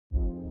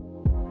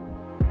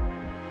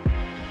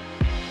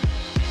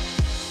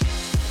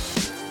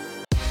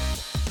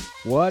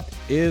What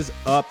is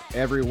up,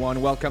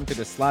 everyone? Welcome to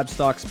the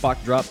Slabstox Puck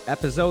Drop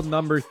episode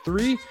number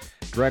 3.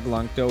 Greg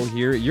Langto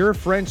here, your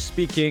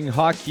French-speaking,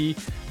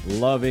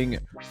 hockey-loving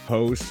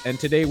host. And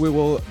today we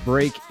will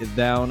break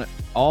down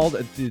all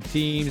the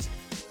teams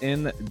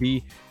in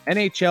the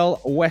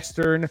NHL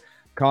Western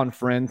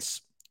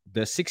Conference.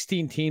 The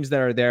 16 teams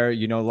that are there.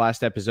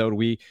 Last episode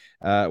we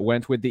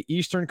went with the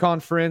Eastern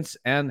Conference.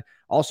 And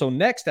also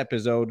next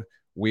episode,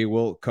 we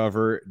will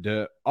cover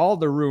all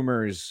the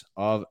rumors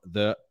of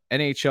the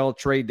NHL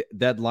trade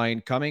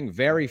deadline coming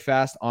very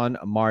fast on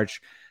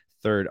March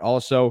 3rd.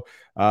 Also,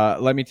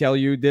 let me tell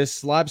you,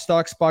 this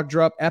Slabstox Puck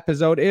Drop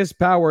episode is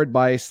powered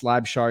by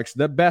Slab Sharks,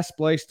 the best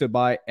place to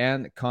buy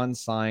and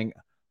consign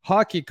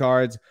hockey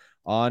cards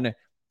on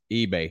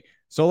eBay.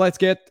 So let's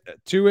get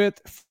to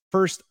it.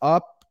 First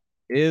up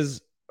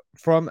is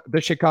from the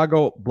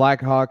Chicago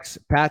Blackhawks,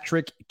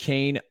 Patrick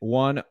Kane,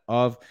 one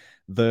of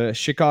the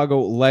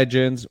Chicago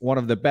legends, one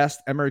of the best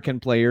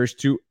American players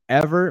to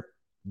ever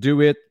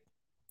do it.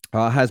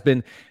 Has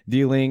been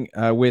dealing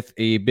with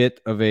a bit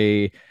of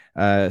a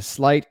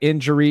slight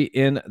injury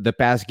in the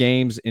past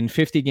games. In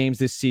 50 games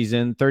this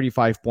season,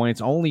 35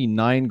 points, only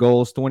 9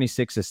 goals,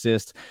 26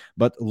 assists.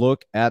 But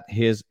look at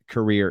his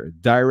career,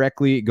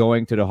 directly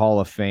going to the Hall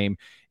of Fame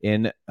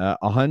in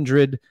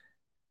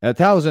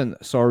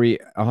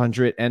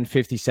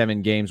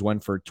 157 games,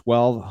 went for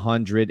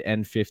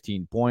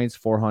 1,215 points,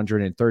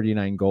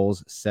 439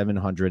 goals,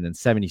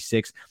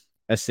 776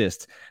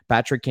 assists.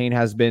 Patrick Kane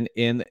has been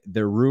in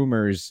the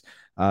rumors,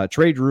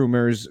 trade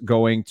rumors,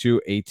 going to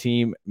a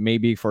team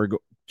maybe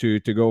to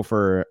go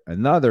for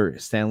another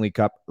Stanley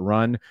Cup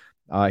run.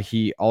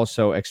 He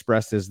also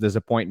expressed his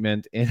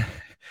disappointment in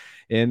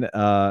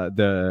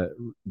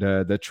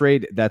the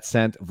trade that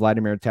sent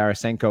Vladimir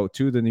Tarasenko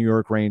to the New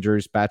York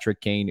Rangers.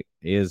 Patrick Kane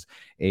is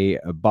a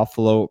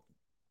Buffalo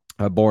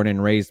born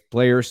and raised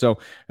player, so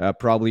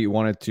probably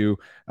wanted to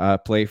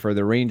play for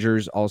the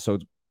Rangers, also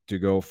to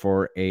go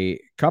for a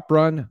cup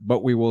run,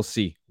 but we will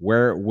see.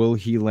 Where will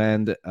he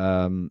land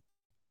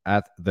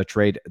at the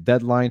trade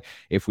deadline?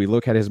 If we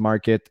look at his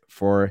market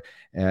for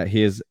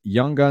his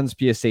Young Guns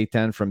PSA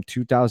 10 from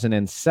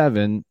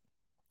 2007,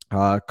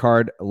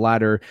 card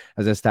ladder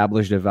has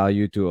established a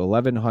value to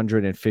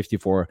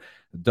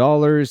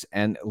 $1,154,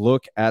 and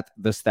look at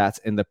the stats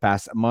in the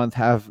past month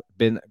have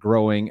been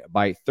growing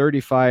by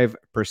 35%,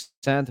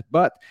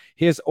 but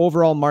his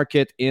overall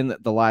market in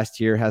the last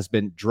year has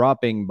been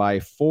dropping by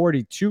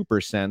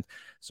 42%.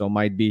 So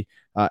might be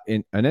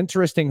an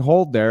interesting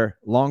hold there,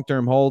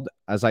 long-term hold.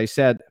 As I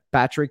said,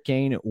 Patrick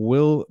Kane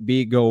will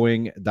be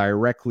going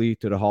directly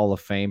to the Hall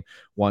of Fame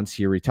once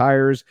he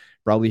retires.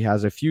 Probably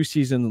has a few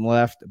seasons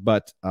left,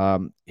 but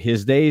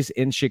his days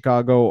in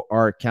Chicago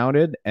are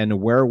counted. And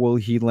where will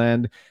he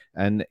land?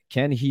 And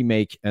can he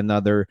make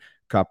another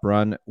cup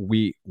run?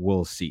 We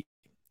will see.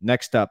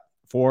 Next up,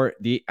 for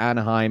the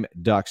Anaheim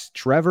Ducks,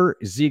 Trevor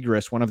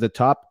Zegras, one of the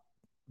top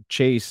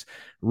chase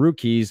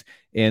rookies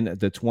in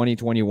the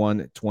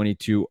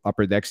 2021-22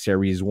 Upper Deck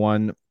Series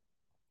 1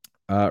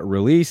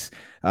 release.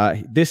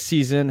 This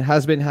season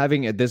has been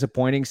having a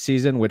disappointing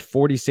season with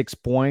 46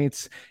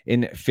 points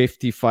in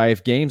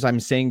 55 games.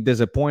 I'm saying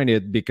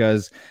disappointing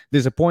because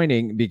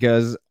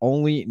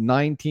only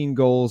 19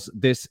 goals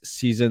this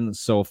season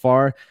so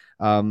far.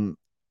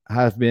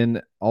 Have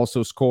been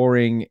also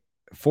scoring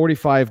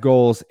 45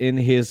 goals in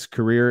his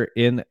career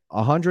in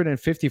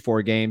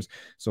 154 games,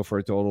 so for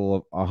a total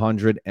of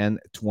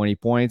 120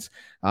 points.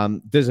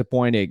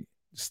 Disappointing.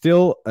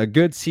 Still a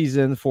good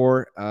season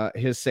for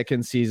his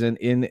second season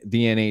in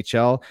the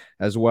NHL,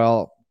 as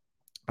well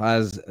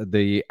as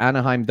the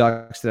Anaheim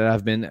Ducks that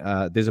have been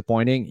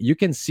disappointing. You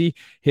can see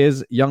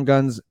his Young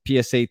Guns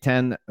PSA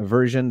 10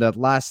 version that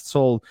last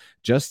sold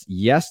just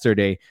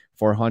yesterday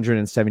for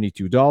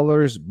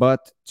 $172,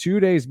 but 3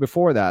 days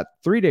before that,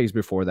 for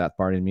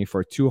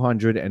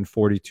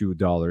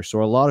 $242.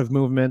 So a lot of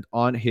movement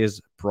on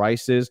his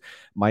prices.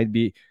 Might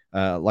be,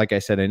 like I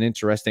said, an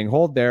interesting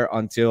hold there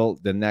until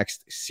the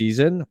next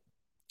season.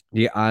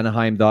 The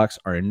Anaheim Ducks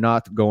are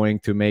not going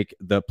to make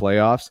the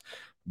playoffs,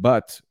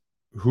 but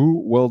who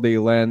will they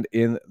land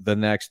in the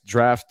next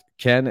draft?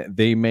 Can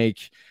they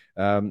make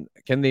a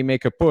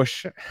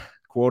push,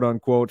 quote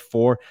unquote,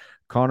 for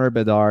Connor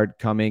Bedard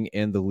coming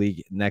in the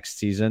league next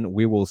season?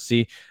 We will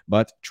see.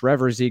 But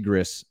Trevor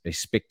Zegras, a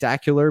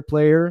spectacular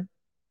player,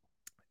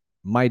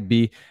 might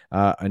be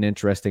an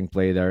interesting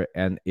play there,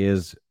 and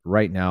is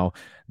right now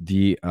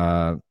the,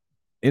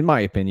 in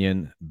my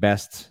opinion,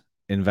 best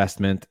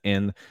investment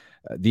in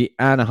the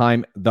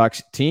Anaheim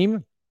Ducks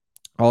team.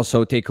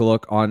 Also, take a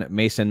look on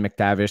Mason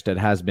McTavish, that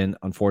has been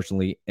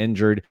unfortunately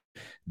injured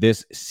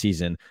this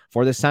season.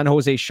 For the San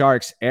Jose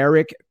Sharks,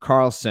 Erik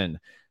Karlsson,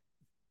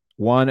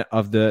 one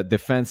of the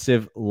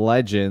defensive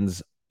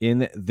legends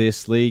in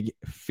this league.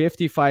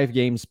 55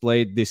 games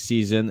played this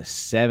season,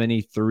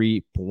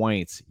 73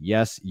 points.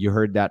 Yes, you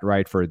heard that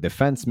right. For a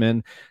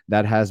defenseman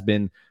that has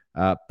been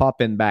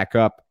popping back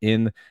up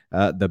in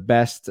the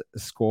best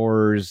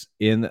scorers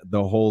in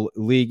the whole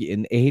league.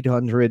 In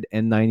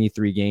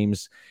 893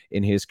 games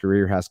in his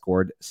career, has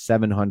scored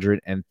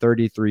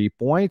 733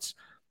 points.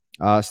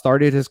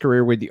 Started his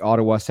career with the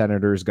Ottawa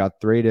Senators, got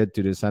traded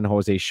to the San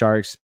Jose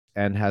Sharks,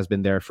 and has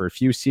been there for a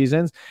few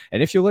seasons.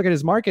 And if you look at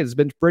his market, it's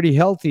been pretty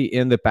healthy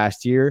in the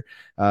past year.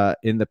 On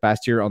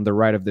the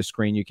right of the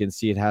screen, you can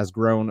see it has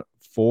grown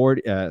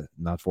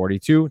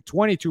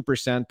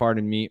 22%,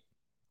 pardon me.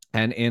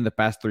 And in the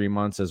past 3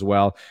 months as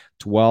well,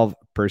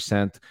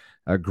 12%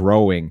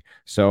 growing.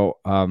 So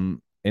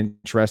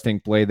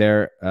interesting play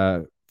there.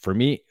 For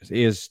me,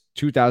 is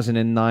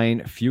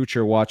 2009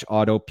 Future Watch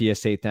Auto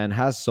PSA 10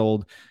 has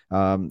sold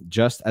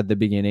just at the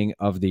beginning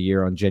of the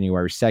year on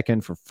January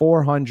 2nd for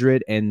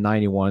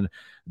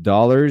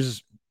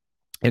 $491.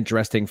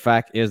 Interesting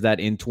fact is that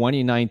in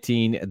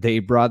 2019, they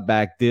brought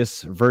back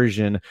this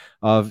version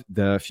of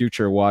the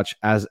Future Watch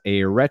as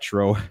a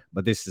retro,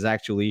 but this is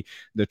actually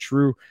the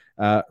true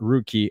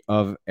rookie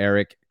of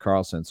Erik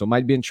Karlsson. So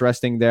might be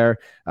interesting there.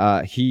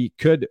 He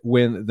could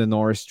win the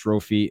Norris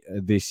Trophy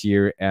this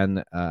year,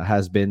 and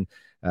has been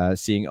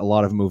seeing a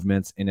lot of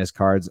movements in his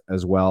cards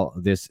as well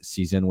this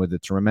season with the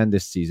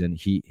tremendous season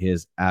he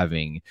is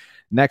having.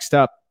 Next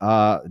up,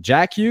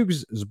 Jack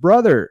Hughes'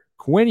 brother,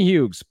 Quinn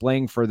Hughes,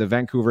 playing for the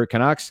Vancouver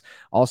Canucks,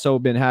 also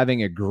been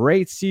having a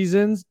great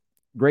season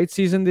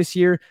this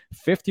year.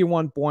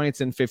 51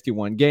 points in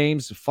 51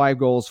 games, 5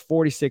 goals,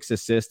 46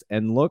 assists,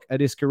 and look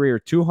at his career,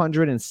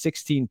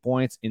 216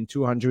 points in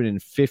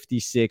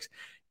 256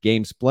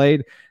 games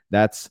played.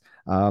 That's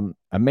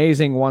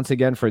amazing once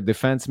again for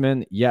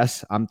defensemen.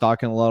 Yes, I'm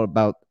talking a lot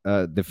about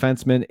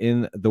defensemen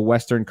in the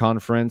Western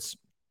Conference.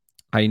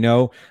 I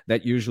know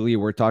that usually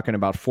we're talking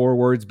about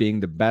forwards being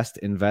the best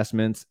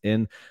investments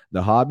in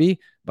the hobby,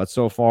 but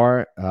so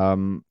far,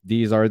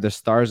 these are the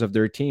stars of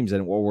their teams,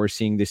 and what we're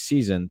seeing this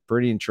season,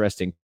 pretty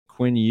interesting.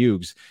 Quinn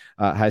Hughes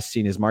has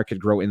seen his market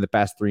grow in the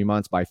past 3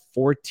 months by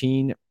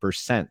 14%,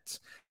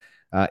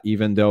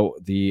 even though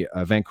the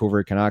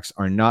Vancouver Canucks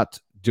are not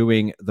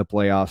doing the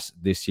playoffs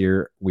this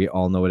year. We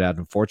all know that,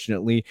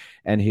 unfortunately.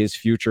 And his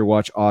Future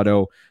Watch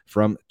Auto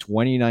from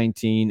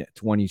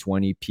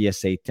 2019-2020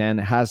 PSA 10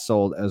 has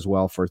sold as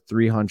well for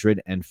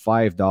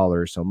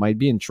 $305. So might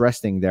be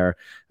interesting there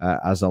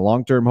as a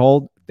long-term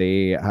hold.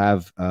 They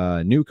have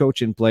a new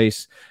coach in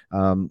place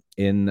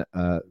in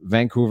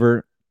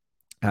Vancouver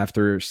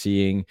after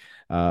seeing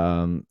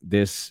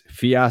this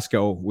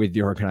fiasco with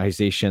the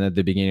organization at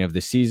the beginning of the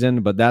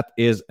season. But that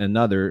is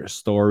another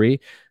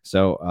story.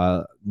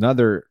 So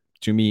another,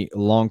 to me,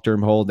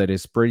 long-term hold that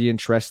is pretty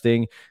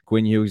interesting.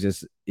 Quinn Hughes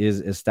is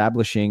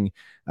establishing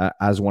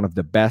as one of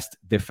the best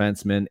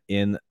defensemen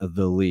in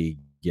the league.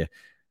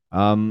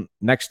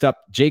 Next up,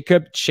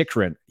 Jakob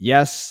Chychrun.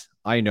 Yes,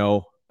 I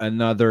know,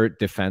 another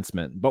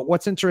defenseman. But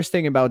what's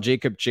interesting about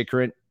Jakob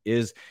Chychrun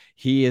is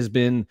he has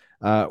been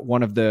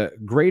one of the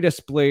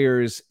greatest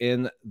players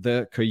in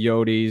the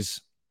Coyotes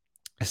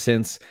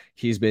since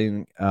he's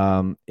been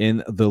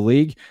in the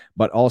league,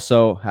 but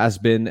also has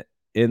been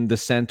in the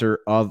center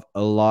of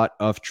a lot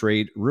of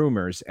trade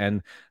rumors.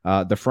 And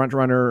the front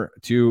runner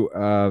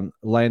to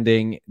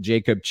landing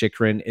Jakob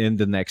Chychrun in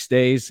the next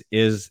days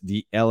is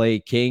the LA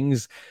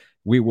Kings.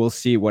 We will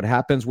see what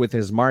happens with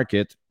his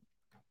market.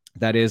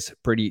 That is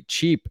pretty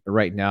cheap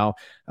right now.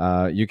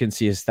 You can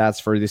see his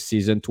stats for this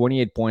season: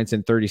 28 points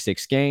in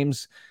 36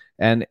 games.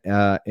 And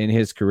in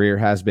his career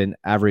has been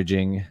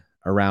averaging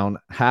around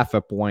half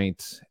a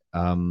point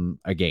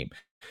a game.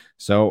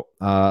 So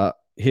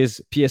his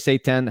PSA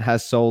 10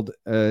 has sold,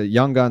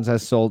 Young Guns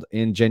has sold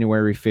in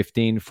January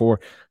 15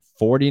 for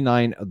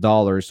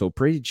 $49. So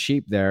pretty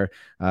cheap there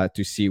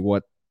to see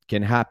what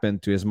can happen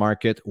to his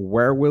market.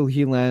 Where will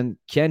he land?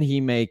 Can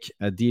he make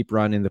a deep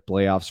run in the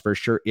playoffs? For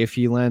sure, if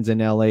he lands in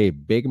LA,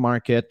 big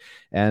market,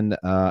 and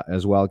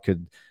as well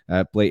could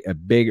play a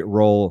big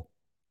role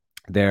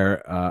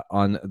there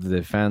on the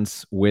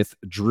defense with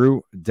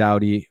Drew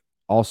Doughty,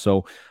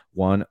 also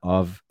one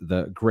of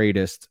the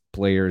greatest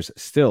players,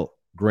 still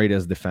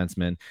greatest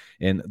defenseman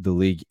in the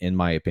league, in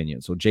my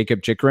opinion. So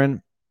Jakob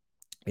Chychrun,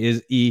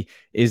 is he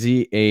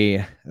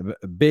a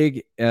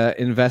big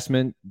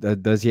investment?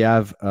 Does he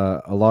have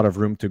a lot of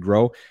room to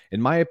grow?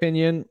 In my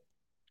opinion,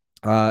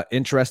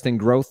 interesting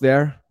growth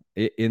there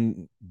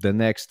in the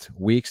next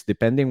weeks,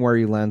 depending where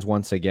he lands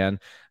once again.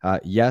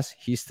 Yes,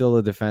 he's still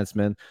a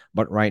defenseman,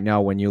 but right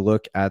now, when you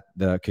look at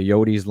the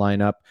Coyotes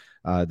lineup,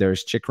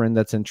 there's Chychrun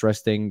that's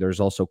interesting. There's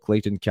also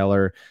Clayton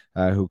Keller,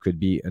 who could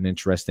be an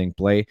interesting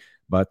play.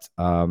 But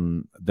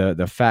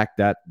the fact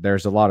that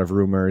there's a lot of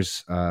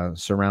rumors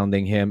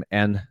surrounding him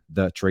and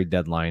the trade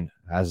deadline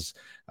has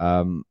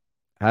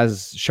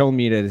shown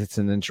me that it's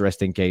an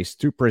interesting case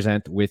to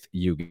present with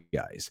you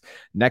guys.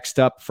 Next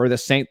up, for the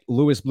St.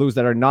 Louis Blues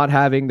that are not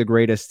having the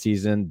greatest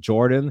season,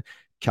 Jordan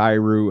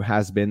Kyrou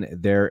has been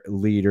their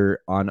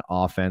leader on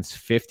offense.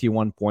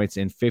 51 points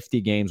in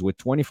 50 games with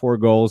 24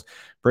 goals.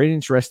 Pretty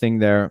interesting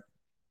there.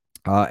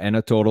 and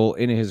a total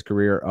in his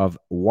career of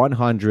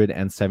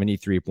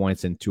 173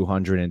 points in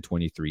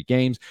 223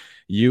 games.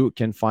 You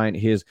can find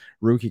his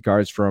rookie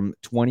cards from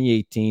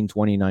 2018,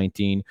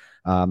 2019.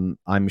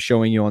 I'm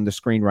showing you on the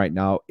screen right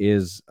now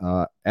is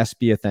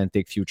SP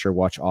Authentic Future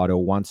Watch Auto.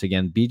 Once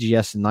again,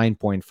 BGS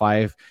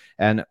 9.5.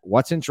 And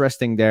what's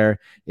interesting there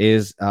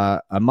is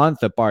a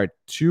month apart,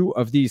 two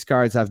of these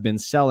cards have been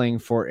selling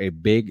for a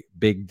big,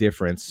 big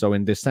difference. So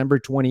in December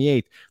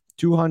 28th,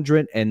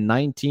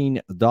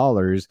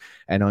 $219,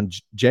 and on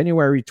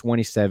January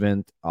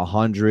 27th,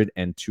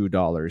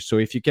 $102. So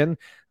if you can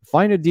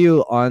find a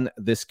deal on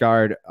this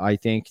card, I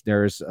think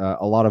there's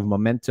a lot of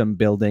momentum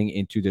building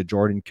into the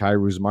Jordan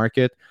Kyrie's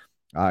market.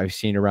 I've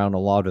seen around a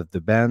lot of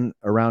the band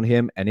around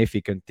him, and if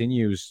he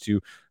continues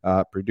to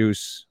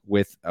produce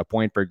with a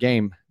point per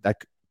game,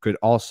 that could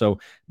also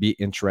be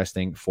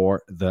interesting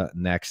for the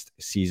next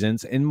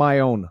seasons, in my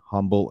own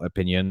humble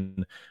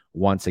opinion,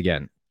 once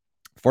again.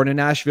 For the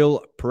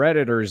Nashville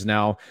Predators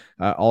now,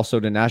 also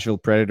the Nashville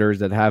Predators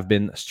that have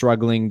been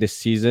struggling this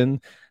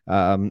season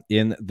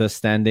in the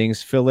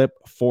standings. Filip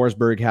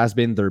Forsberg has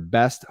been their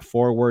best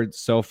forward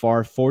so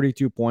far,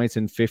 42 points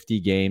in 50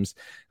 games,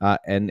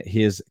 and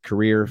his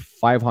career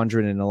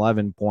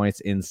 511 points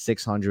in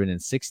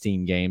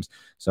 616 games.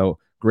 So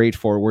great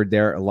forward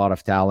there, a lot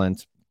of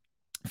talent.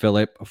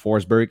 Filip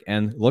Forsberg,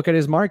 and look at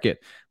his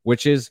market,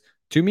 which is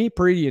to me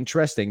pretty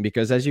interesting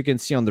because as you can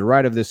see on the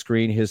right of the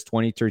screen, his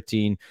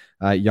 2013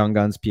 Young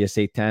Guns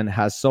PSA 10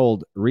 has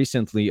sold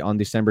recently on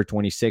December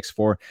 26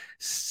 for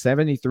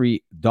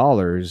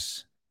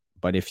 $73.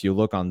 But if you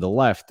look on the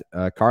left,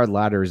 Card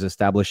Ladder is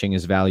establishing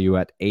his value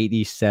at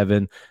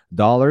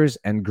 $87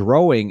 and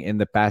growing in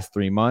the past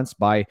 3 months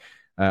by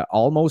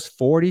almost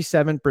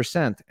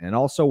 47%. And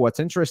also, what's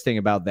interesting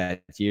about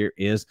that here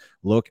is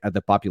look at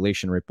the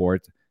population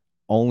report.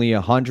 Only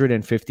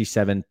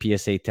 157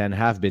 PSA 10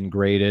 have been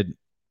graded.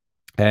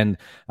 And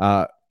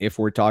if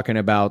we're talking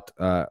about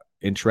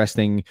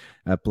interesting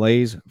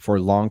plays for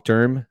long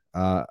term,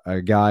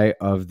 a guy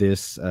of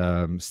this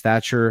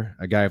stature,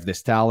 a guy of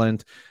this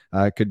talent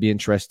could be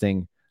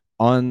interesting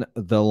on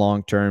the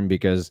long term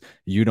because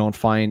you don't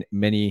find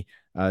many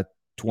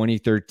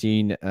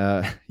 2013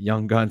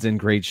 Young Guns in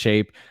great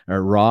shape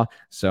raw.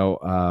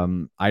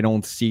 So I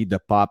don't see the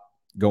pop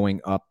going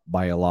up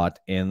by a lot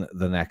in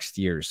the next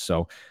years.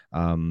 So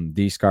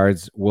these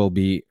cards will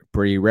be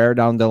pretty rare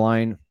down the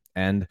line.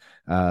 And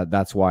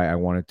that's why I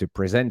wanted to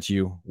present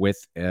you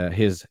with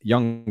his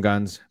Young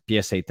Guns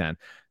PSA 10.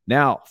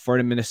 Now, for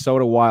the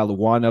Minnesota Wild,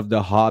 one of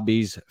the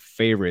hobby's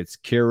favorites,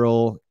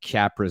 Kirill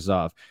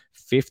Kaprizov.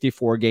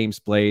 54 games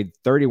played,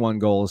 31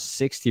 goals,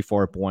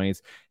 64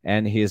 points,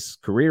 and his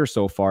career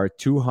so far,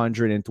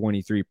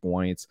 223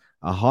 points,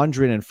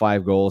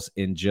 105 goals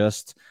in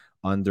just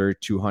under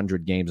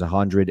 200 games,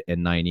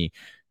 190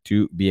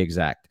 to be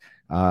exact.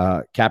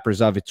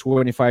 Kaprizov is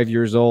 25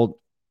 years old.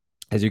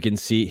 As you can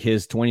see,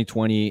 his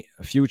 2020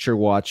 Future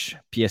Watch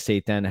PSA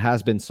 10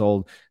 has been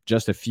sold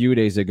just a few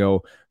days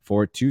ago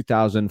for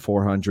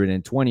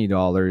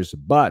 $2,420.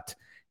 But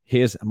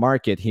his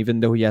market, even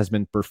though he has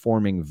been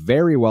performing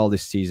very well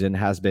this season,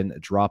 has been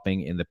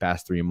dropping in the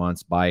past 3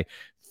 months by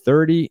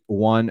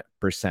 31%.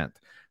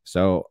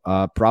 So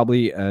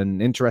probably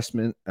an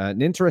interesting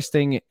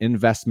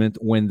investment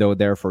window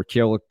there for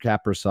Kirill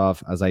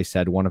Kaprizov. As I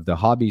said, one of the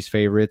hobby's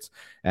favorites.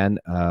 And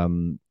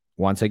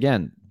once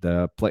again,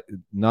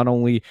 not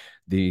only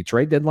the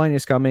trade deadline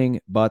is coming,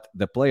 but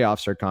the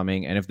playoffs are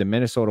coming. And if the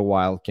Minnesota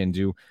Wild can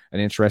do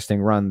an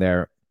interesting run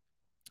there,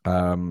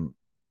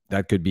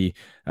 that could be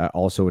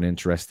also an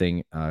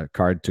interesting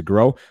card to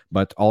grow.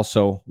 But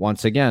also,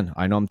 once again,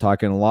 I know I'm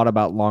talking a lot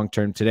about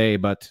long-term today,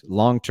 but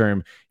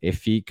long-term,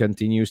 if he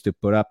continues to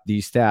put up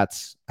these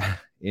stats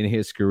in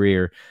his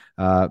career,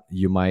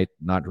 you might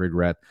not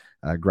regret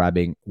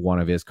grabbing one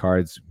of his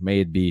cards.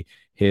 May it be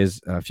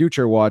his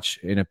Future Watch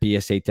in a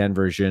PSA 10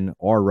 version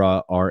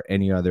or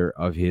any other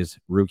of his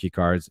rookie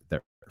cards.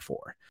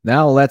 Therefore,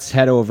 now let's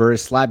head over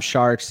Slab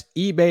Sharks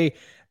eBay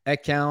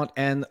account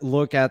and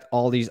look at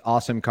all these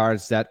awesome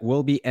cards that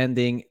will be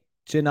ending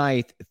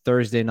tonight,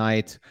 Thursday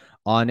night,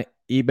 on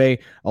eBay.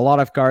 A lot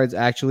of cards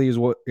actually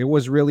it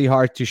was really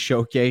hard to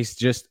showcase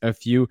just a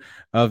few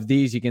of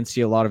these. You can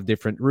see a lot of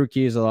different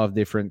rookies, a lot of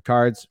different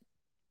cards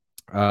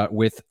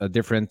with a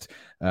different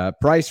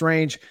price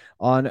range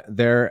on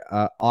their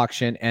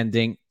auction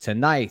ending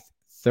tonight,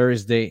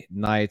 Thursday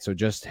night. So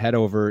just head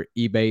over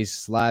eBay's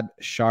Slab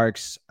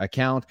Sharks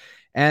account.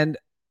 And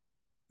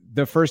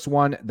the first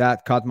one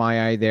that caught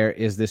my eye there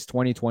is this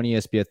 2020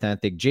 SP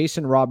Authentic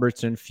Jason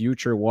Robertson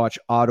Future Watch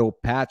Auto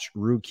Patch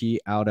Rookie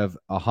out of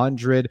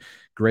 100,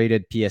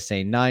 graded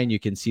PSA 9. You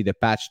can see the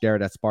patch there.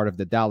 That's part of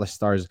the Dallas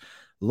Stars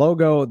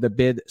logo. The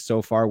bid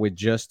so far with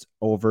just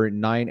over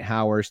 9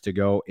 hours to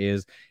go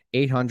is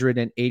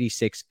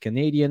 886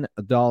 Canadian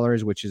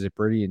dollars, which is a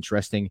pretty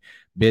interesting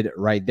bid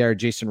right there.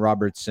 Jason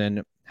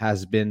Robertson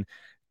has been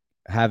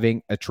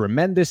having a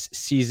tremendous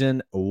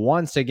season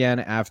once again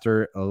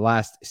after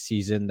last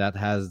season that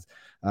has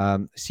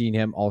seen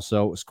him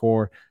also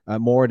score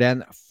more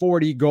than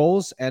 40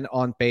 goals and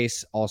on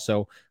pace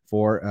also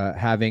for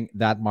having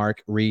that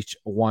mark reached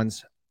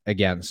once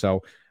again.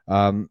 So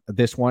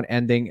this one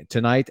ending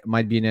tonight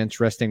might be an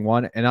interesting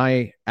one, and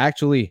I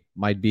actually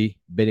might be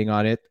bidding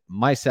on it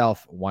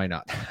myself. Why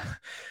not?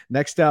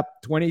 Next up,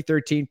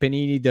 2013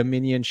 Panini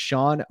Dominion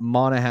Sean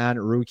Monahan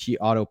rookie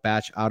auto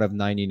patch out of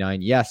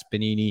 99. Yes,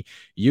 Panini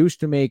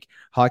used to make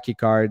hockey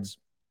cards.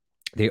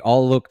 They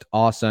all looked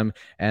awesome.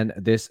 And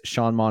this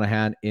Sean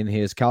Monahan in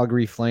his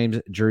Calgary Flames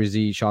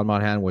jersey, Sean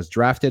Monahan was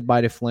drafted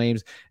by the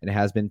Flames and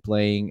has been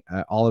playing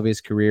all of his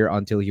career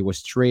until he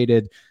was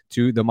traded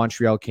to the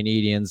Montreal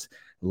Canadiens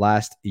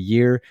last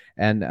year,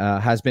 and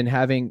has been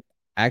having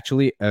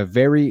actually a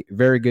very,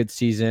 very good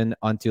season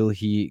until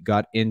he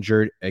got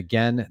injured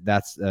again.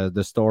 That's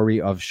the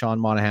story of Sean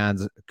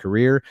Monahan's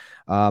career.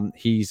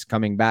 He's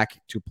coming back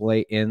to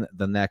play in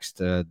the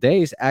next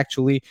days,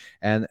 actually.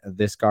 And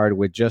this card,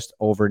 with just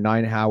over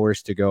 9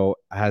 hours to go,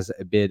 has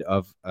a bid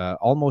of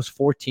almost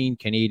 14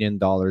 Canadian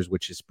dollars,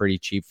 which is pretty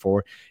cheap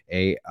for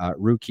a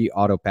rookie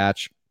auto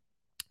patch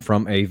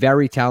from a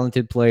very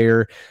talented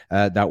player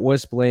that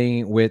was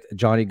playing with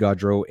Johnny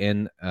Gaudreau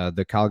in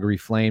the Calgary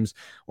Flames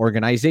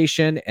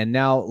organization. And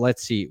now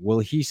let's see, will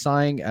he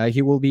sign?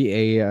 He will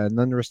be a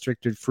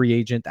non-restricted free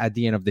agent at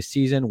the end of the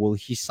season. Will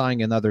he sign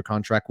another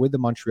contract with the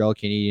Montreal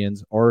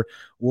Canadiens, or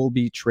will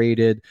be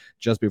traded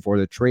just before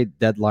the trade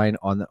deadline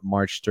on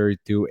March 3rd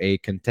to a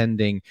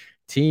contending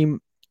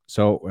team?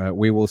 So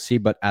we will see.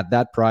 But at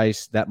that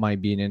price, that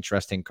might be an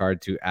interesting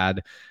card to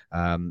add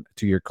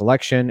to your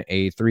collection.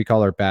 A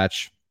 3-color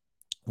patch,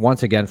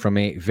 once again, from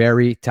a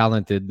very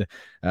talented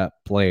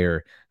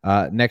player.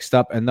 Next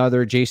up,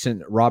 another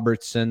Jason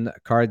Robertson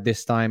card,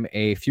 this time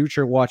a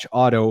Future Watch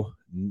auto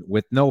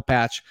with no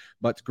patch,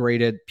 but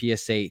graded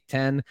PSA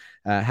 10,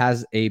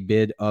 has a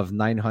bid of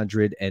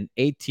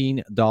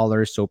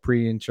 $918. So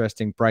pretty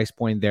interesting price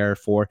point there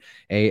for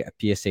a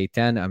PSA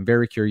 10. I'm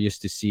very curious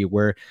to see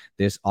where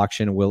this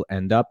auction will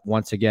end up.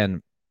 Once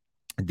again,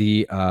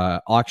 the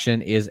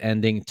auction is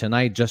ending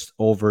tonight, just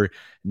over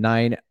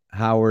 9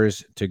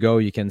 hours to go.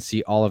 You can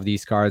see all of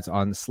these cards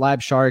on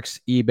Slab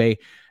Sharks eBay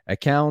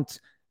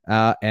account,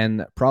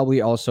 and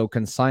probably also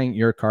consign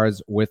your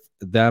cards with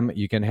them.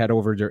 You can head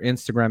over to their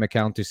Instagram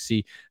account to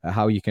see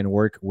how you can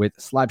work with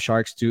Slab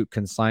Sharks to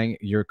consign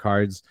your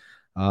cards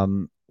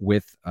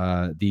with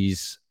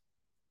these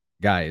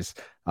guys.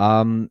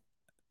 The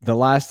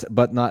last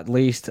but not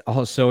least,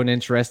 also an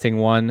interesting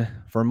one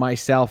for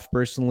myself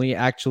personally,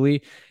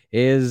 actually,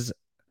 is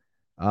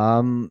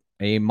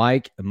a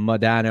Mike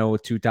Modano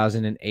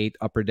 2008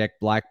 Upper Deck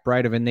Black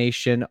Pride of a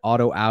Nation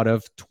auto out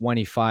of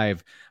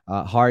 25.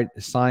 Hard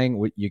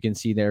sign. You can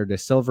see there the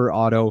silver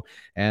auto.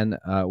 And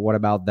what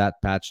about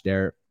that patch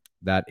there?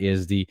 That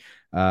is the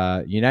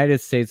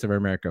United States of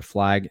America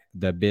flag.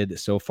 The bid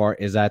so far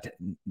is at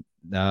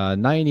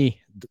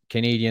 90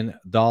 Canadian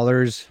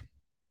dollars.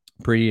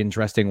 Pretty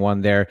interesting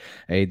one there.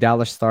 A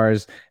Dallas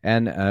Stars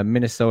and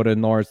Minnesota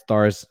North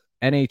Stars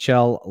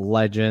NHL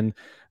legend.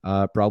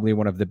 Probably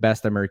one of the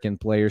best American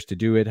players to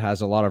do it.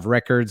 Has a lot of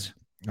records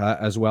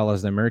as well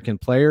as the American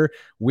player.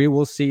 We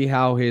will see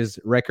how his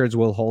records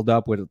will hold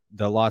up with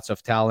the lots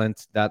of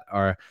talent that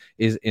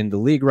is in the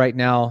league right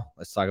now.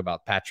 Let's talk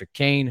about Patrick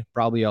Kane,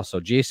 probably also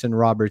Jason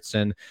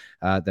Robertson,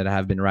 that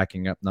have been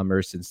racking up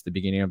numbers since the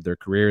beginning of their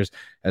careers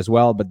as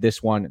well. But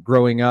this one,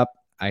 growing up,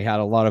 I had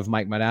a lot of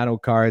Mike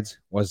Modano cards,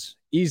 was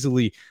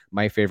easily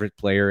my favorite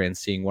player, and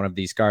seeing one of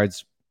these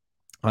cards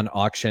on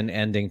auction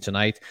ending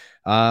tonight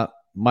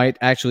might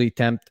actually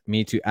tempt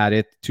me to add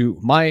it to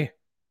my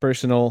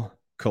personal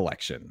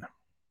collection.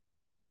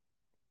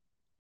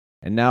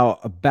 And now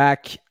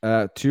back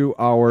to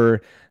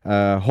our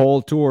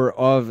whole tour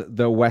of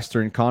the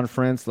Western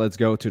Conference. Let's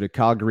go to the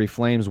Calgary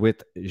Flames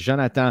with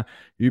Jonathan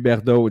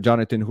Huberdeau.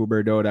 Jonathan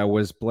Huberdeau, that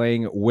was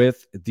playing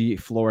with the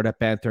Florida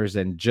Panthers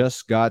and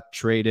just got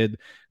traded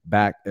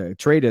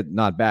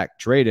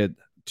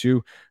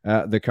to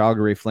the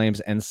Calgary Flames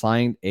and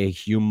signed a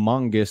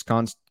humongous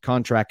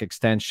contract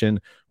extension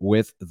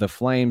with the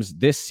Flames.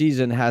 This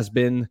season has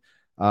been,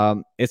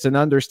 it's an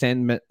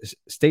understatement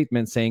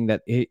statement saying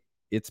that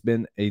it's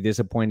been a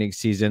disappointing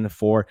season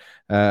for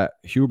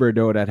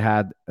Huberdeau, that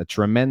had a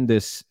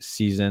tremendous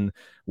season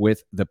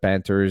with the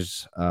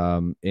Panthers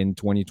in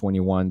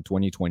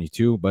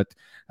 2021-2022. But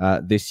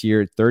this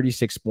year,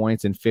 36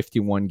 points in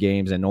 51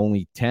 games and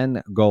only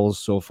 10 goals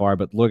so far.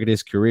 But look at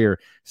his career,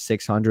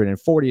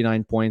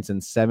 649 points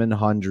and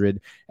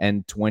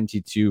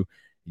 722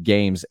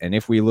 games. And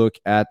if we look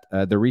at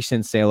the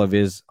recent sale of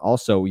his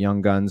also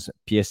Young Guns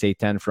PSA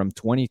 10 from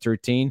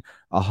 2013,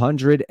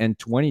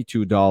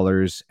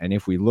 $122. And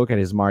if we look at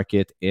his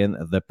market in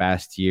the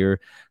past year,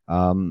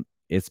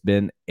 it's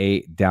been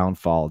a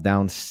downfall,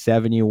 down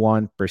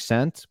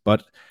 71%.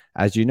 But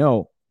as you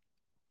know,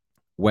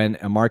 when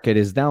a market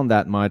is down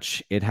that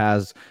much, it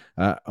has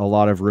a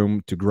lot of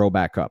room to grow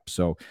back up.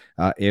 So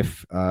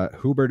if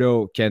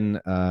Huberdeau can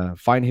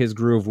find his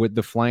groove with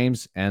the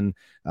Flames and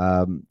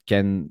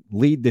can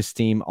lead this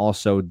team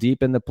also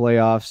deep in the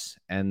playoffs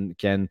and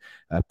can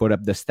put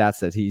up the stats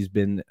that he's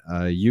been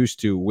used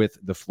to with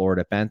the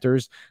Florida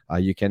Panthers,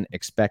 you can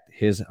expect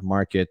his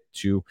market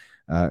to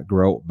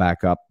grow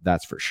back up.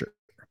 That's for sure.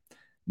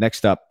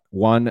 Next up,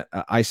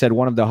 I said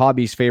one of the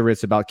hobby's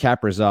favorites about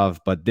Kaprizov,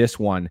 but this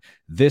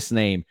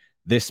name,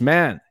 this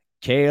man,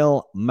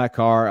 Cale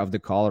Makar of the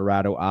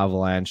Colorado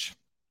Avalanche,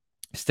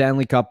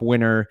 Stanley Cup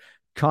winner,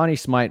 Connie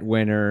Smythe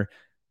winner,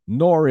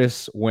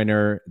 Norris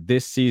winner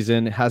this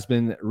season, has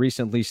been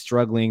recently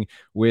struggling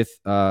with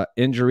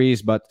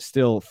injuries, but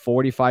still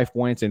 45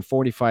 points in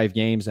 45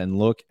 games. And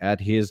look at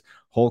his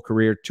whole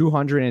career,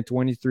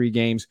 223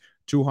 games,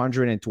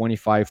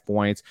 225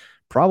 points.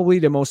 Probably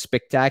the most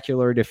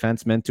spectacular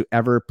defenseman to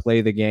ever play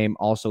the game.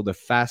 Also the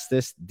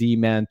fastest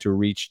D-man to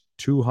reach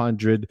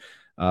 200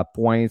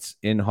 points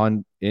in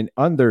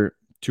under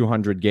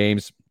 200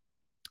 games.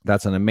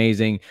 That's an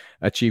amazing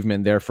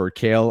achievement there for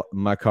Cale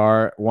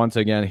Makar. Once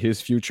again, his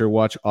Future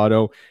Watch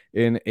auto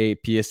in a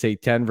PSA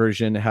 10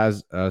 version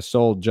has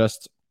sold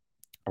just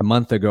a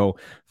month ago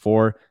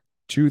for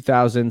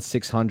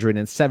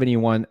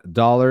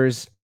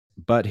 $2,671.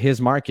 But his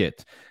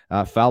market,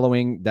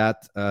 following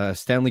that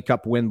Stanley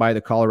Cup win by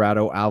the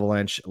Colorado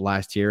Avalanche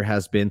last year,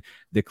 has been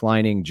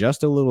declining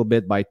just a little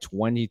bit by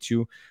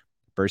 22%.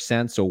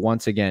 So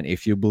once again,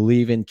 if you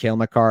believe in Cale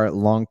Makar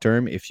long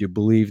term, if you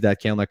believe that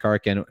Cale Makar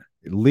can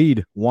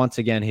lead once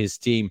again his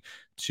team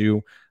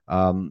to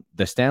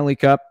the Stanley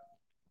Cup,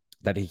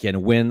 that he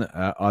can win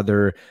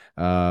other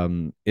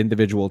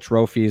individual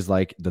trophies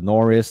like the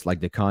Norris, like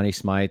the Connie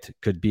Smythe,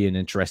 could be an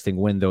interesting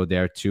window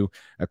there to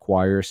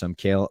acquire some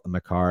Cale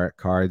Makar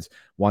cards.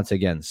 Once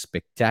again,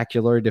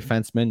 spectacular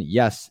defenseman.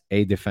 Yes,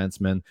 a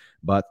defenseman,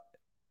 but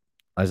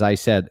as I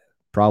said,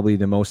 probably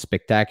the most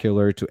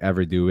spectacular to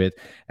ever do it.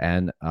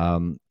 And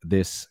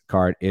this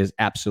card is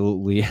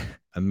absolutely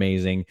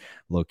amazing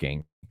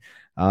looking.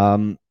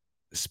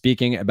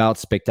 Speaking about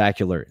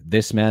spectacular,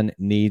 this man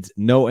needs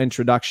no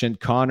introduction.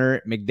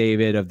 Connor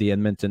McDavid of the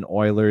Edmonton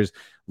Oilers.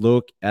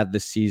 Look at the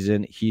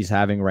season he's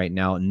having right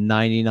now.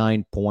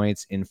 99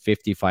 points in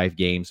 55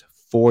 games,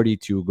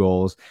 42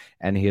 goals,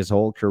 and his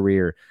whole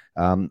career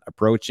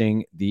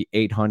approaching the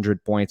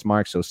 800 points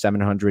mark, so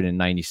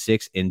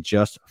 796 in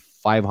just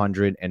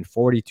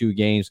 542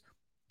 games,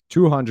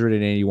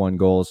 281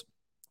 goals.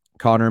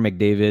 Connor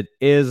McDavid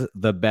is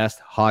the best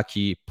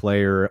hockey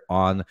player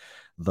on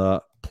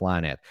the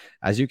planet.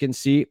 As you can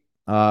see,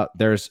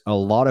 there's a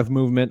lot of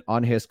movement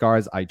on his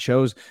cards. I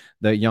chose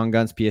the Young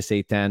Guns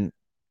PSA 10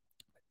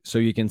 so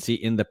you can see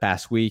in the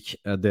past week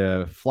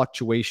the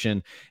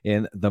fluctuation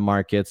in the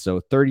market.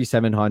 So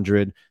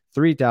 3,700,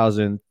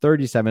 3,000,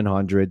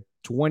 3,700,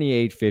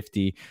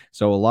 2850.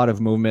 So a lot of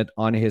movement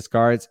on his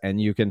cards, and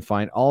you can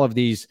find all of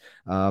these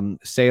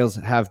sales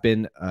have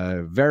been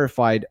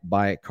verified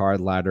by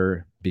Card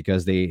Ladder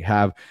because they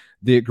have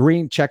the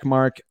green check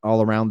mark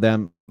all around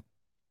them.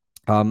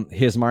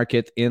 His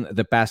market in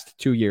the past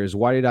 2 years.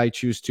 Why did I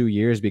choose 2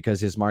 years?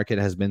 Because his market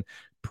has been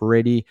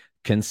pretty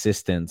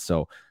consistent.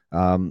 So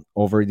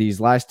over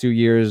these last 2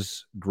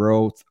 years,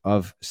 growth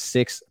of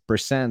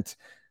 6%.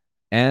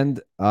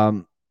 And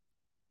the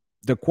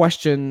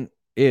question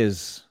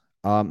is,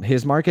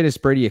 his market is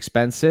pretty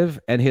expensive,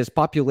 and his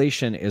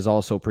population is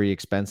also pretty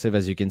expensive,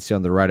 as you can see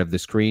on the right of the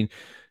screen.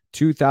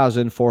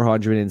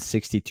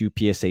 2,462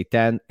 PSA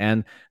 10,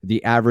 and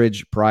the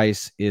average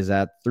price is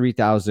at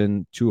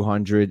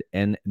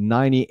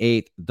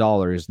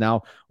 $3,298.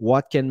 Now,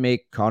 what can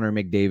make Connor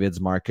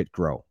McDavid's market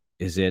grow?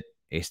 Is it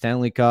a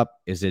Stanley Cup?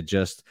 Is it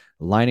just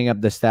lining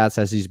up the stats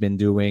as he's been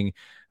doing?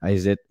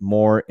 Is it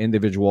more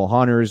individual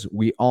honors?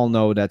 We all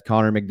know that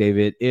Connor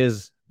McDavid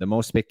is the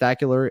most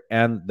spectacular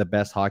and the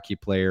best hockey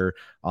player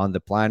on the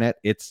planet.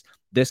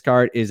 This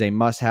card is a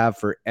must-have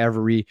for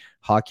every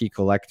hockey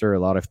collector. A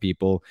lot of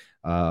people,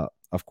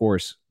 of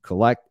course,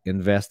 collect,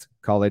 invest,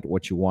 call it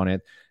what you want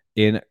it,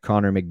 in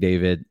Connor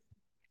McDavid.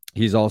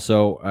 He's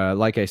also,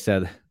 like I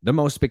said, the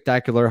most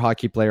spectacular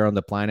hockey player on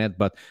the planet,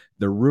 but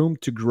the room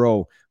to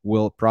grow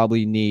will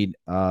probably need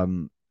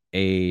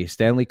a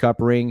Stanley Cup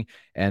ring.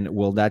 And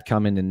will that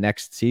come in the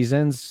next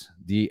seasons?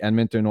 The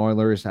Edmonton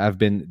Oilers have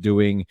been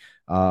doing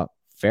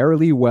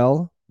fairly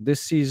well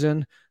this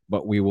season,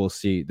 but we will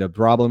see. The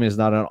problem is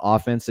not an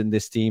offense in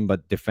this team,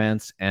 but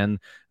defense and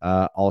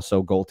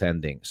also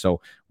goaltending. So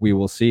we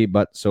will see.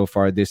 But so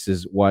far, this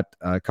is what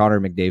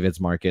Connor McDavid's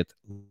market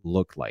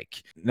looked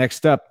like.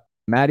 Next up,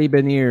 Matty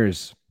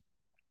Beniers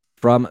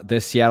from the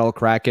Seattle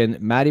Kraken.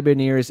 Matty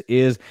Beniers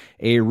is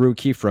a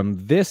rookie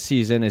from this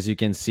season. As you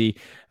can see,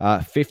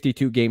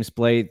 52 games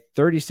played,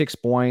 36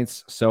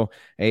 points. So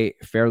a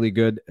fairly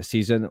good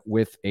season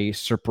with a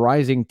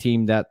surprising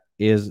team that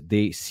is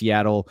the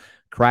Seattle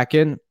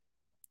Kraken.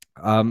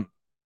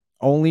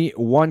 Only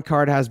one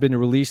card has been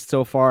released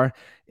so far,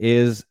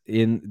 is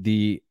in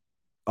the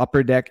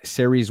Upper Deck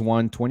Series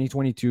 1,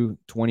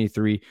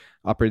 2022-23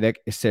 Upper Deck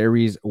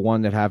Series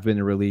 1 that have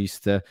been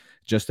released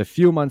just a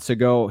few months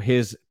ago.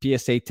 His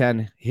PSA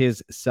 10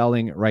 is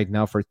selling right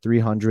now for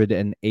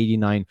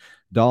 $389.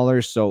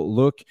 So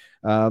look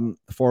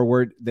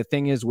forward. The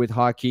thing is with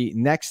hockey,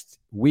 next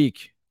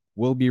week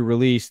will be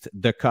released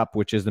the Cup,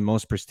 which is the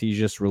most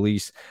prestigious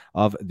release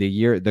of the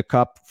year, the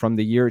Cup from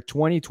the year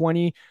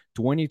 2020,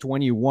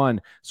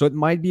 2021. So it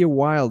might be a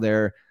while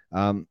there.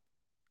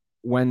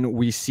 When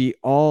we see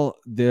all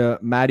the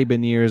Matty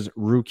Beniers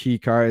rookie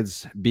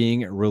cards being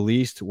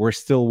released, we're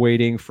still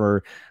waiting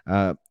for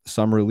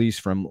some release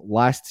from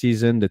last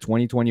season. The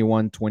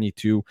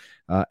 2021-22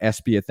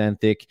 SP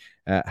Authentic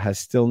has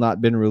still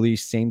not been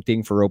released. Same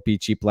thing for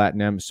OPC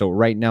Platinum. So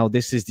right now,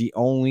 this is the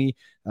only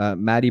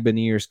Matty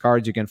Beniers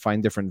cards. You can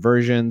find different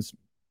versions,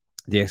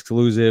 the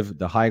exclusive,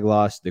 the high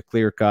gloss, the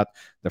clear cut,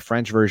 the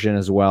French version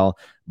as well.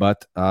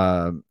 But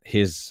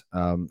his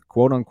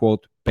quote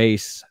unquote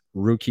base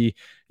rookie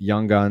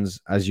Young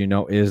Guns, as you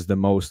know, is the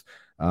most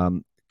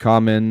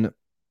common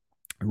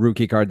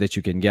rookie card that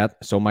you can get.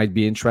 So might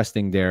be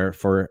interesting there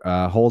for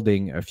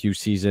holding a few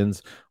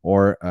seasons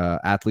or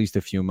at least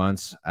a few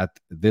months at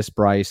this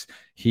price.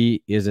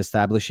 He is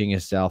establishing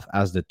himself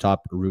as the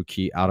top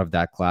rookie out of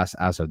that class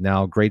as of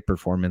now. Great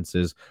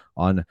performances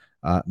on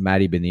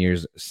Matty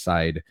Beniers'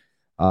 side.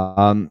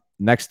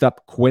 Next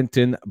up,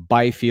 Quinton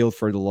Byfield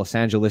for the Los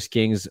Angeles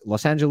Kings.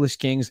 Los Angeles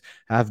Kings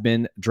have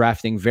been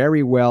drafting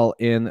very well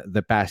in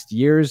the past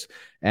years,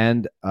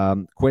 and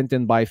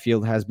Quinton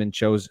Byfield has been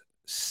chosen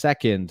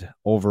second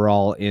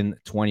overall in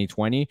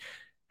 2020.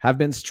 Have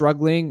been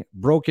struggling,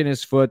 broken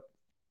his foot,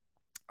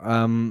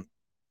 and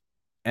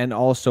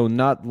also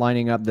not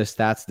lining up the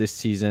stats this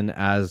season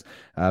as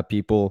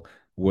people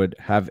would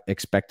have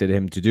expected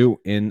him to do.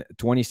 In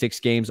 26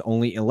 games,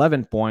 only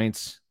 11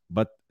 points,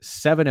 but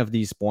 7 of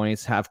these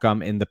points have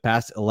come in the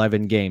past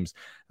 11 games.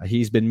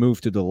 He's been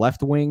moved to the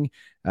left wing,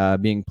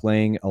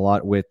 playing a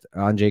lot with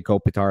Anze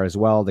Kopitar as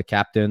well, the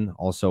captain,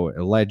 also a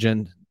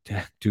legend,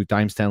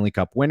 2-time Stanley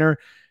Cup winner.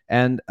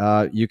 And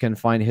you can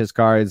find his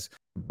cards,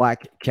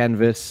 Black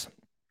Canvas,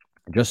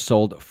 just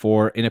sold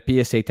for, in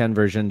a PSA 10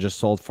 version, just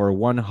sold for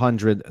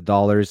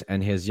 $100,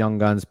 and his Young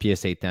Guns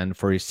PSA 10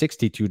 for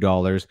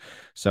 $62.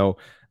 So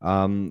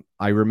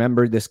I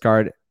remember this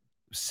card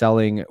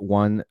selling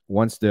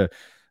once the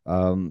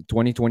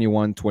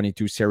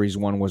 2021-22 Series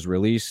 1 was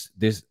released.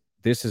 This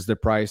is the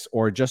price,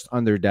 or just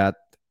under that.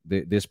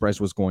 This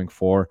price was going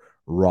for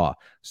raw.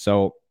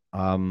 So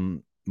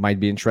might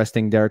be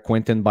interesting there.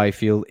 Quinton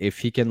Byfield, if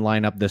he can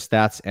line up the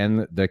stats,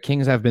 and the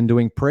Kings have been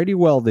doing pretty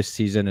well this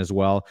season as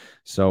well.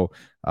 So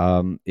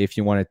if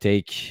you want to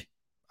take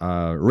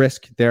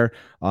risk there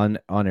on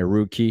a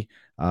rookie,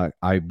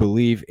 I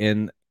believe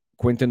in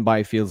Quinton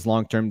Byfield's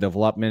long-term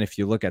development. If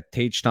you look at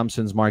Tage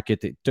Thompson's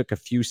market, it took a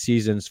few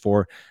seasons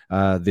for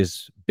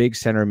this big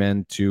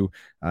centerman to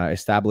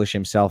establish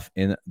himself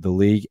in the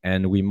league,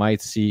 and we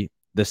might see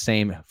the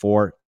same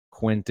for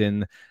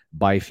Quinton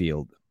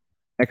Byfield.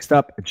 Next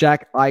up,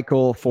 Jack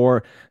Eichel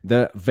for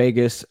the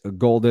Vegas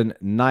Golden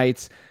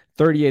Knights.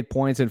 38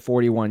 points in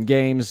 41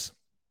 games.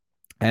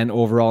 And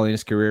overall in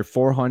his career,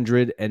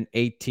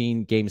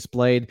 418 games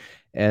played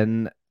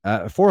and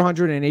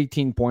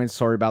 418 points.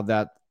 Sorry about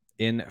that.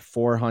 In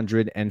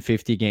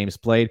 450 games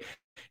played.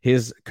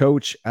 His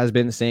coach has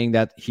been saying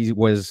that he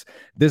was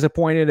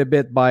disappointed a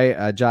bit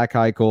by Jack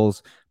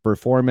Eichel's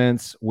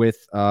performance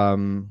with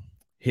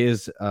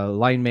his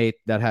line mate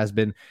that has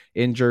been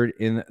injured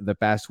in the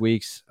past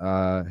weeks.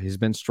 He's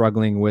been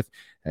struggling with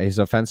his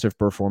offensive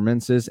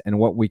performances, and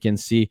what we can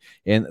see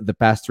in the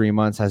past 3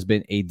 months has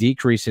been a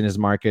decrease in his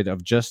market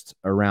of just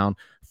around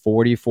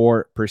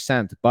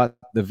 44%. But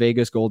the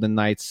Vegas Golden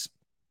Knights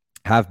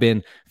have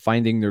been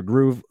finding their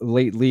groove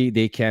lately.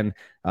 They can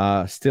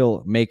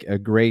still make a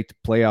great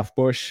playoff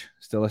push,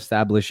 still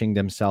establishing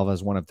themselves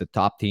as one of the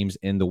top teams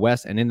in the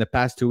West. And in the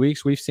past 2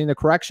 weeks, we've seen a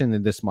correction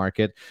in this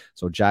market.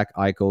 So Jack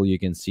Eichel, you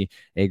can see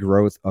a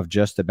growth of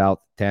just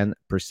about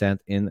 10%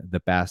 in the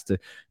past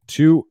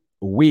 2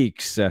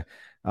 weeks.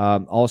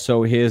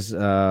 Also, his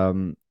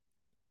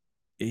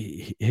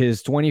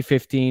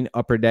 2015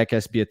 Upper Deck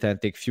SP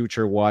Authentic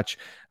Future Watch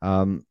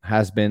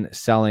has been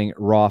selling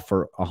raw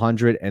for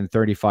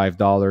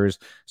 $135.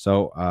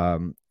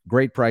 So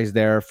great price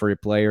there for a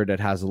player that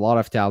has a lot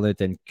of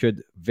talent and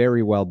could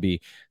very well be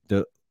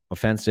the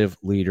offensive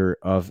leader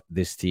of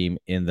this team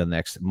in the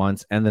next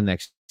months and the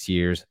next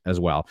years as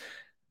well.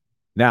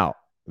 Now,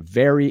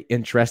 very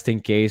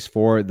interesting case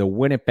for the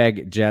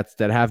Winnipeg Jets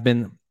that have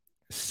been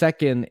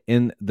second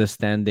in the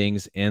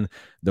standings in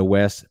the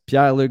West.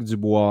 Pierre-Luc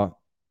Dubois,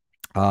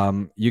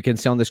 you can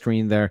see on the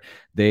screen there,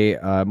 they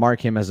mark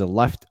him as a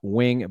left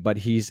wing, but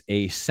he's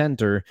a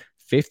center.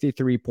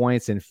 53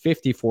 points in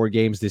 54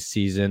 games this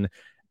season.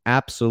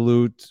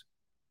 Absolutely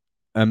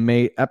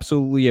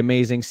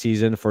amazing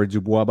season for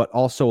Dubois, but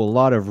also a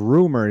lot of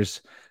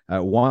rumors.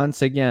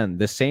 Once again,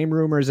 the same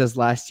rumors as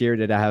last year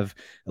that have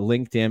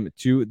linked him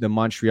to the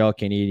Montreal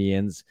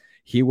Canadiens.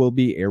 He will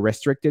be a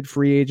restricted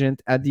free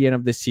agent at the end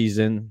of the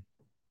season.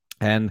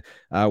 and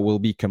will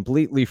be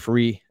completely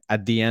free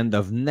at the end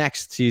of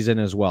next season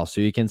as well. So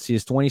you can see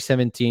his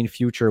 2017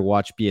 Future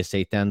Watch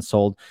PSA 10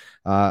 sold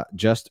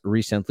just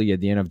recently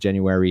at the end of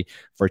January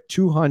for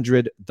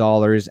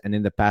 $200. And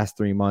in the past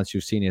 3 months,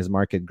 you've seen his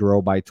market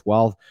grow by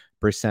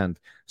 12%.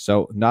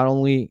 So not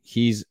only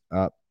he's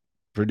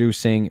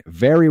producing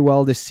very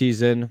well this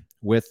season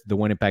with the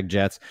Winnipeg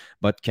Jets,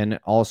 but can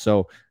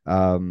also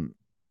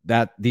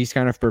that these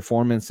kind of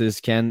performances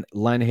can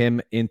lend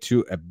him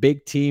into a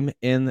big team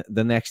in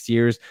the next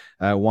years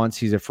once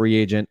he's a free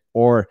agent,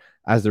 or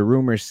as the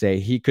rumors say,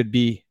 he could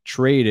be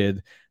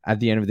traded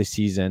at the end of the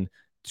season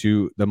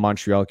to the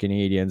Montreal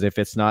Canadiens. If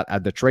it's not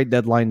at the trade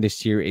deadline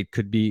this year, it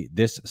could be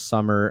this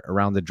summer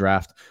around the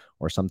draft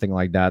or something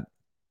like that.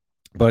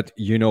 But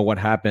you know what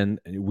happened?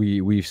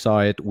 We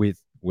saw it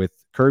with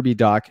Kirby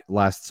Dach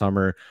last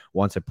summer.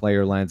 Once a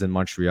player lands in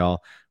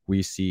Montreal,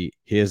 we see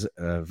his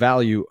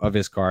value of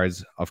his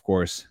cards, of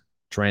course,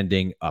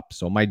 trending up.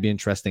 So it might be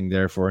interesting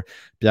there for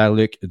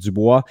Pierre-Luc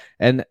Dubois.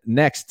 And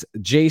next,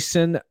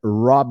 Jason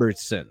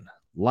Robertson.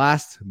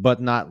 Last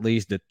but not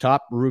least, the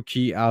top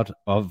rookie out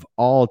of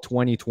all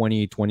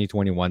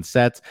 2020-2021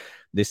 sets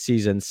this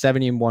season,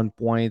 71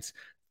 points,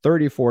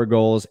 34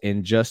 goals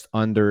in just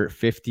under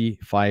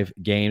 55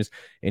 games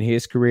in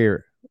his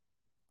career.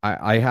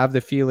 I have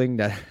the feeling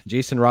that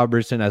Jason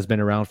Robertson has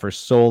been around for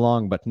so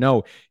long, but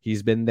no,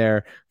 he's been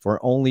there for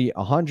only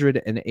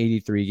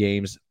 183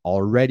 games,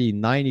 already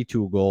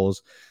 92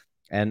 goals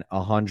and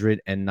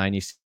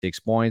 196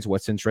 points.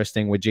 What's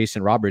interesting with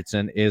Jason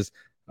Robertson is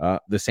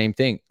the same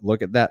thing.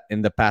 Look at that.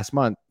 In the past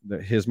month,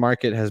 his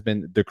market has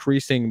been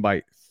decreasing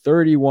by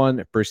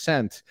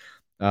 31%.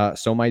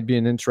 So might be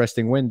an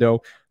interesting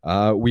window.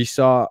 We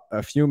saw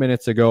a few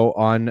minutes ago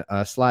on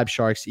Slab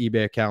Sharks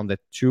eBay account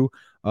that two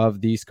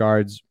of these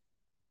cards,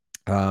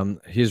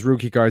 his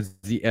rookie cards,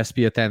 the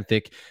SP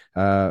Authentic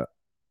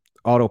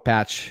auto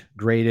patch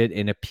graded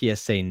in a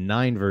PSA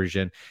 9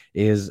 version,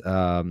 is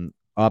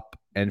up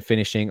and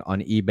finishing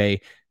on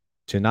eBay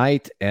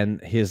tonight. And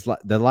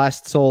the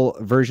last sold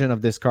version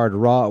of this card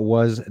raw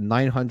was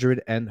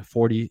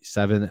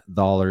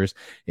 $947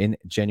 in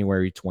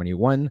January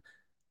 21.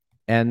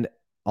 And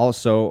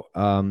also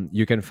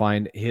you can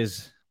find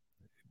his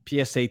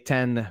PSA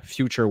 10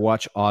 Future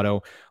Watch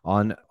Auto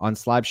on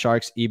Slab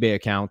Sharks eBay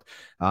account,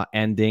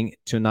 ending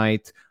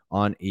tonight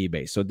on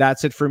eBay. So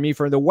that's it for me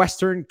for the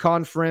Western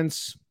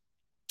Conference.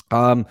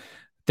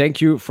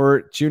 Thank you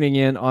for tuning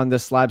in on the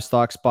Slab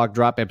Stocks Puck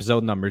Drop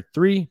episode number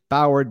 3,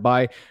 powered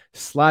by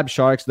Slab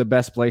Sharks, the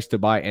best place to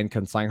buy and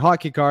consign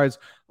hockey cards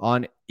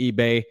on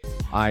eBay.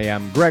 I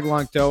am Greg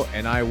Longto,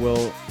 and I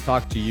will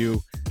talk to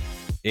you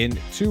in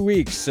 2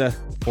 weeks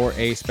for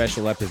a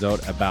special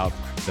episode about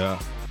the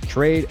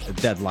trade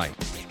deadline.